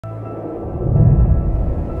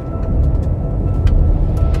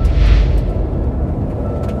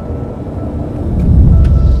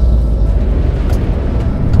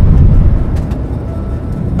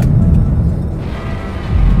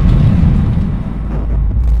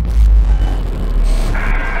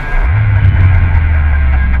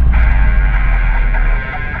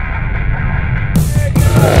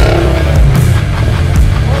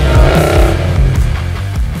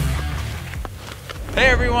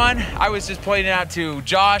everyone. I was just pointing out to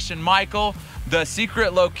Josh and Michael the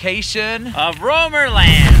secret location of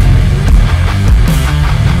Romerland.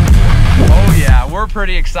 Oh yeah, we're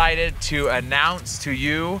pretty excited to announce to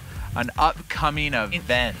you an upcoming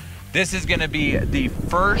event. This is gonna be the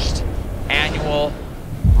first annual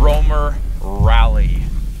Romer Rally.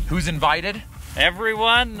 Who's invited?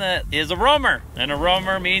 Everyone that is a roamer, and a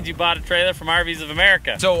roamer means you bought a trailer from RVs of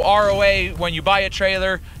America. So ROA, when you buy a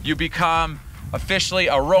trailer, you become officially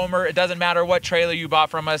a roamer. It doesn't matter what trailer you bought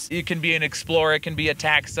from us. It can be an Explorer, it can be a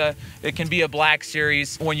Taxa, it can be a Black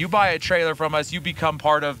Series. When you buy a trailer from us, you become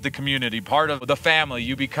part of the community, part of the family.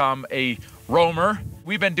 You become a roamer.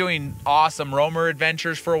 We've been doing awesome roamer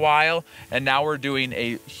adventures for a while, and now we're doing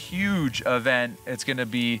a huge event. It's gonna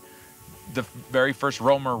be the very first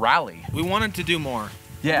Romer Rally. We wanted to do more.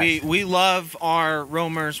 Yes. We love our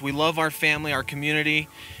roamers, we love our family, our community,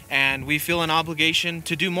 and we feel an obligation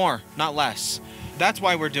to do more, not less. That's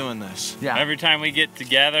why we're doing this. Yeah. Every time we get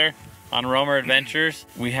together on roamer adventures,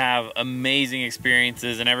 we have amazing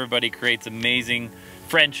experiences, and everybody creates amazing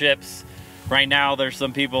friendships. Right now, there's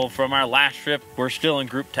some people from our last trip. We're still in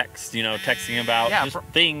group text, you know, texting about just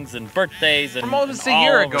things and birthdays and from almost a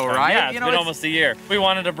year ago, right? Yeah, it's been almost a year. We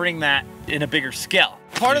wanted to bring that in a bigger scale.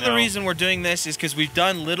 Part of the reason we're doing this is because we've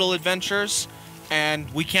done little adventures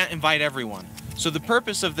and we can't invite everyone. So the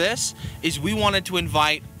purpose of this is we wanted to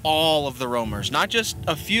invite all of the roamers, not just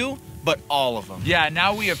a few, but all of them. Yeah,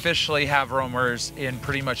 now we officially have roamers in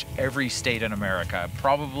pretty much every state in America.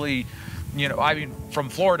 Probably, you know, I mean, from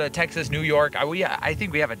Florida, Texas, New York, I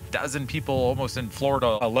think we have a dozen people almost in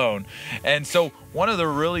Florida alone. And so one of the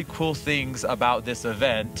really cool things about this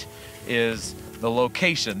event is the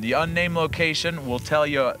location. The unnamed location will tell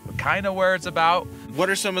you kind of where it's about. What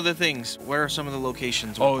are some of the things? Where are some of the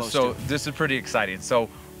locations we're close so to? This is pretty exciting. So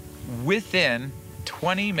within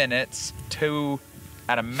 20 minutes to,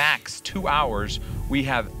 at a max 2 hours, we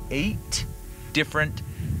have 8 different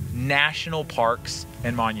national parks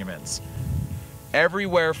and monuments.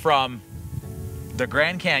 Everywhere from the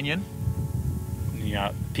Grand Canyon. You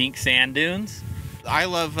got pink sand dunes. I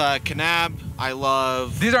love Kanab. I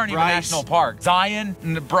love These aren't even national parks. Zion,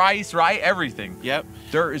 Bryce, right? Everything. Yep.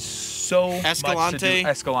 There is so much to do.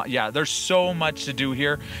 Escalante. Yeah, there's so much to do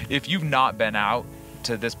here. If you've not been out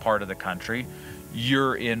to this part of the country,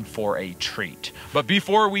 you're in for a treat. But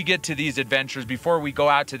before we get to these adventures, before we go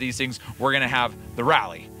out to these things, we're gonna have the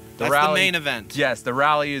rally. That's the main event. Yes, the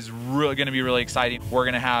rally is really going to be really exciting. We're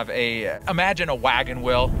going to have imagine a wagon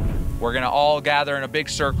wheel. We're going to all gather in a big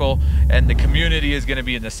circle, and the community is going to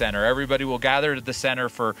be in the center. Everybody will gather at the center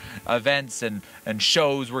for events and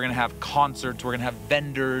shows. We're going to have concerts. We're going to have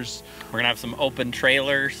vendors. We're going to have some open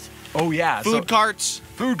trailers. Oh yeah. Food carts.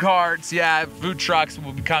 Food carts, yeah. Food trucks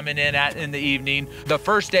will be coming in the evening. The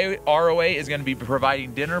first day, ROA is going to be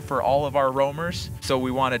providing dinner for all of our roamers. So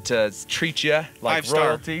we wanted to treat you like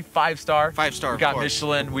royalty. 5-star. 5-star. We got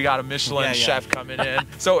Michelin. We got a Michelin chef coming in.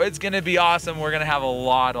 So it's going to be awesome. We're going to have a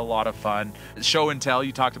lot of fun. Show and tell.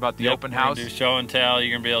 You talked about the open house. Do show and tell.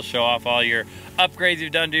 You're going to be able to show off all your upgrades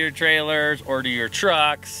you've done to your trailers or to your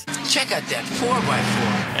trucks. Check out that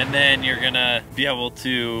 4x4. And then you're going to be able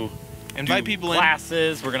to invite people in.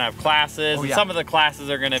 Classes. We're going to have classes. Oh, yeah. Some of the classes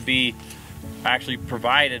are going to be actually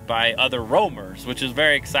provided by other roamers, which is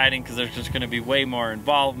very exciting because there's just going to be way more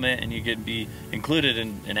involvement and you can be included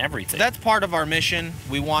in everything. That's part of our mission.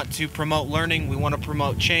 We want to promote learning. We want to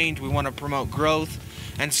promote change. We want to promote growth.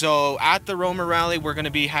 And so at the Romer Rally, we're going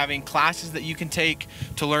to be having classes that you can take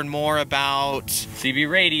to learn more about CB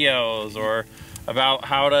radios or about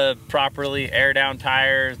how to properly air down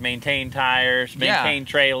tires, maintain trailers,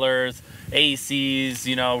 ACs,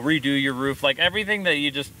 you know, redo your roof, like everything that you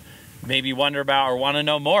just maybe wonder about or want to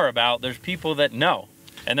know more about. There's people that know,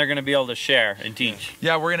 and they're going to be able to share and teach.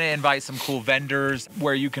 Yeah, we're going to invite some cool vendors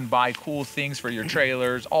where you can buy cool things for your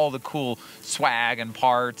trailers, all the cool swag and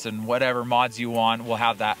parts and whatever mods you want. We'll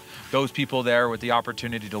have those people there with the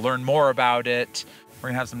opportunity to learn more about it. We're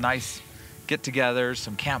going to have some nice get-togethers,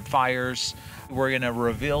 some campfires. We're going to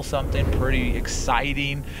reveal something pretty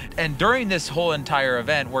exciting. And during this whole entire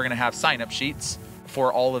event, we're going to have sign-up sheets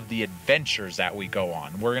for all of the adventures that we go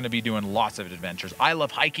on. We're going to be doing lots of adventures. I love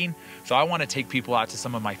hiking, so I want to take people out to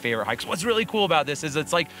some of my favorite hikes. What's really cool about this is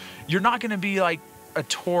it's like you're not going to be like a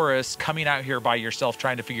tourist coming out here by yourself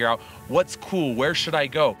trying to figure out what's cool, where should I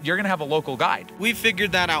go. You're going to have a local guide. We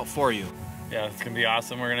figured that out for you. Yeah, it's going to be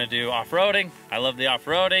awesome. We're going to do off-roading. I love the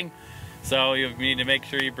off-roading. So you need to make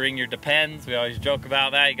sure you bring your Depends. We always joke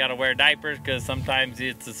about that. You got to wear diapers because sometimes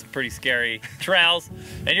it's pretty scary trails.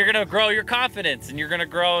 And you're going to grow your confidence and you're going to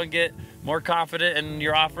grow and get more confident in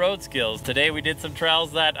your off-road skills. Today we did some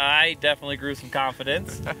trails that I definitely grew some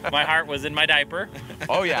confidence. My heart was in my diaper.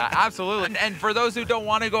 Oh yeah, absolutely. And for those who don't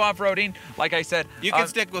want to go off-roading, like I said, you can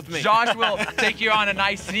stick with me. Josh will take you on a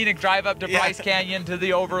nice scenic drive up to Bryce Canyon to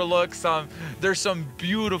the overlooks. There's some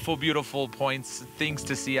beautiful, beautiful points, things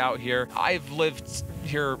to see out here. I've lived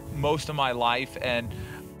here most of my life, and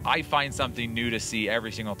I find something new to see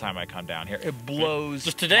every single time I come down here. It blows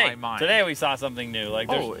just today. my mind. Today we saw something new. Like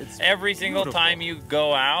it's every single beautiful. time you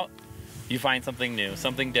go out, you find something new,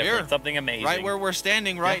 something different, Here, something amazing. Right where we're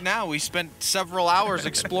standing right now, we spent several hours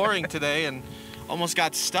exploring today and almost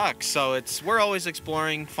got stuck. So we're always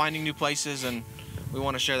exploring, finding new places, and we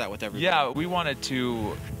want to share that with everybody. Yeah, we wanted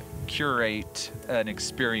to curate an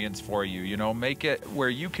experience for you, you know, make it where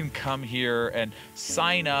you can come here and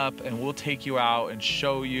sign up and we'll take you out and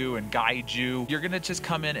show you and guide you. You're gonna just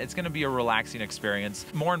come in, it's gonna be a relaxing experience.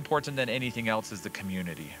 More important than anything else is the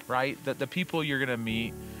community, right? The people you're gonna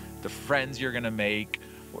meet, the friends you're gonna make,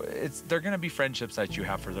 they're gonna be friendships that you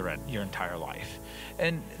have for your entire life.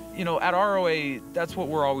 And you know, at ROA, that's what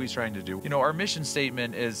we're always trying to do. You know, our mission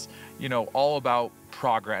statement is, you know, all about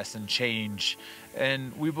progress and change.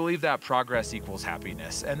 And we believe that progress equals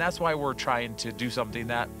happiness. And that's why we're trying to do something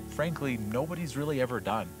that, frankly, nobody's really ever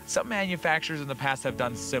done. Some manufacturers in the past have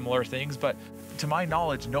done similar things, but to my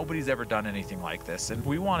knowledge, nobody's ever done anything like this. And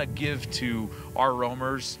we want to give to our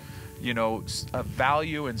roamers, you know, a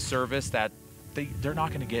value and service that they're not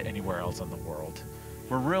going to get anywhere else in the world.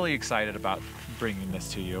 We're really excited about bringing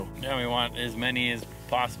this to you. Yeah, we want as many as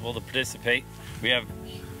possible to participate. We have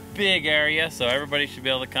big area, so everybody should be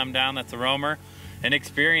able to come down that's a roamer and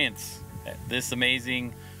experience this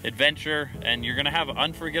amazing adventure, and you're gonna have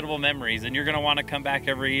unforgettable memories, and you're gonna want to come back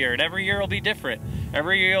every year, and every year will be different.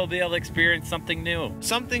 Every year you'll be able to experience something new.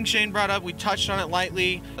 Something Shane brought up, we touched on it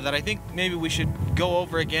lightly, that I think maybe we should go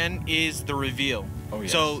over again is the reveal. Oh,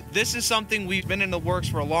 yes. So this is something we've been in the works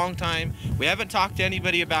for a long time. We haven't talked to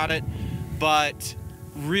anybody about it, but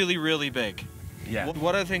really, really big. Yeah.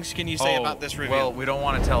 What other things can you say about this reveal? Well, we don't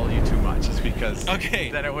want to tell you too much just because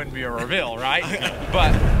then it wouldn't be a reveal, right?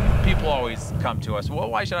 But people always come to us, well,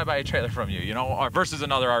 why should I buy a trailer from you? You know, versus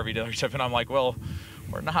another RV dealership. And I'm like, well,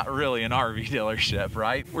 we're not really an RV dealership,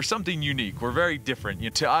 right? We're something unique. We're very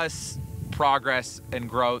different. To us, progress and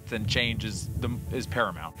growth and change is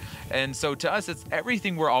paramount. And so to us, it's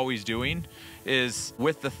everything we're always doing is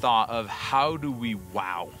with the thought of how do we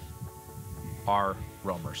wow our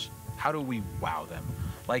roamers? How do we wow them?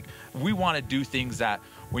 Like, we want to do things that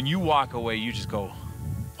when you walk away, you just go,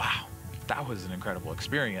 wow, that was an incredible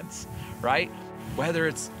experience, right? Whether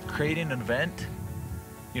it's creating an event,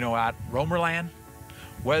 you know, at Roamerland,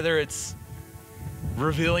 whether it's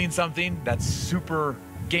revealing something that's super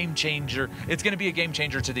game changer. It's going to be a game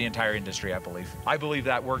changer to the entire industry, I believe. I believe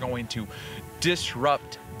that we're going to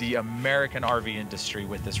disrupt the American RV industry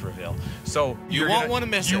with this reveal. So you won't want to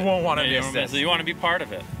miss it. You won't want to miss this. You want to be part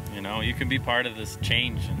of it. You know, you can be part of this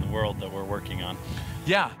change in the world that we're working on.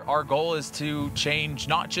 Yeah, our goal is to change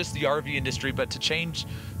not just the RV industry, but to change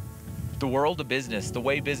the world of business, the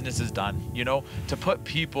way business is done, you know, to put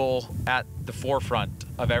people at the forefront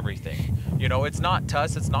of everything. You know, it's not to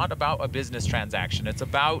us, it's not about a business transaction. It's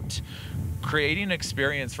about creating an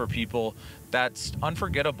experience for people that's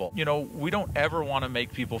unforgettable. You know, we don't ever want to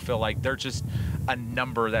make people feel like they're just a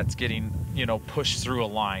number that's getting, you know, pushed through a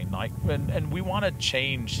line. Like, and we want to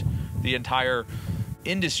change the entire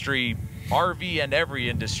industry, RV and every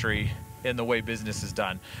industry, in the way business is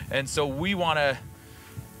done. And so we want to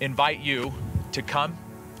invite you to come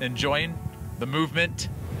and join the movement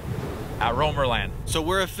at Roamerland. So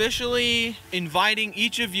we're officially inviting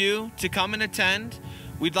each of you to come and attend.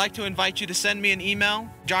 We'd like to invite you to send me an email,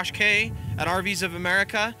 Josh K at RVs of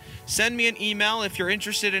America. Send me an email if you're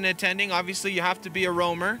interested in attending. Obviously, you have to be a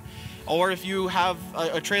roamer, or if you have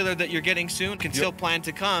a trailer that you're getting soon, can still plan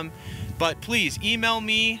to come. But please email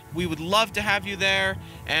me. We would love to have you there,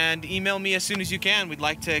 and email me as soon as you can. We'd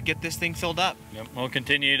like to get this thing filled up. Yep. We'll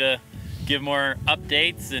continue to give more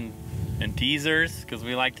updates and teasers, because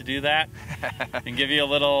we like to do that, and give you a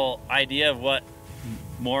little idea of what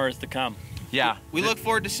more is to come. Yeah. We look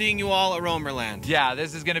forward to seeing you all at Roamerland. Yeah,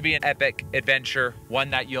 this is going to be an epic adventure, one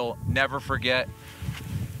that you'll never forget.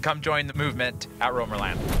 Come join the movement at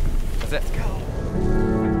Roamerland. That's it. Let's go.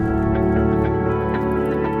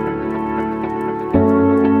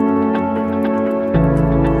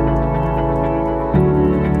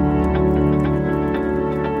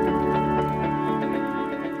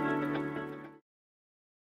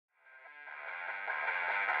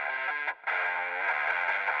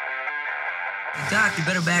 Doc, you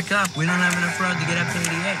better back up. We don't have enough road to get up to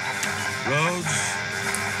 88. Roads?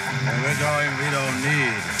 Where we're going, we don't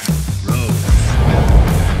need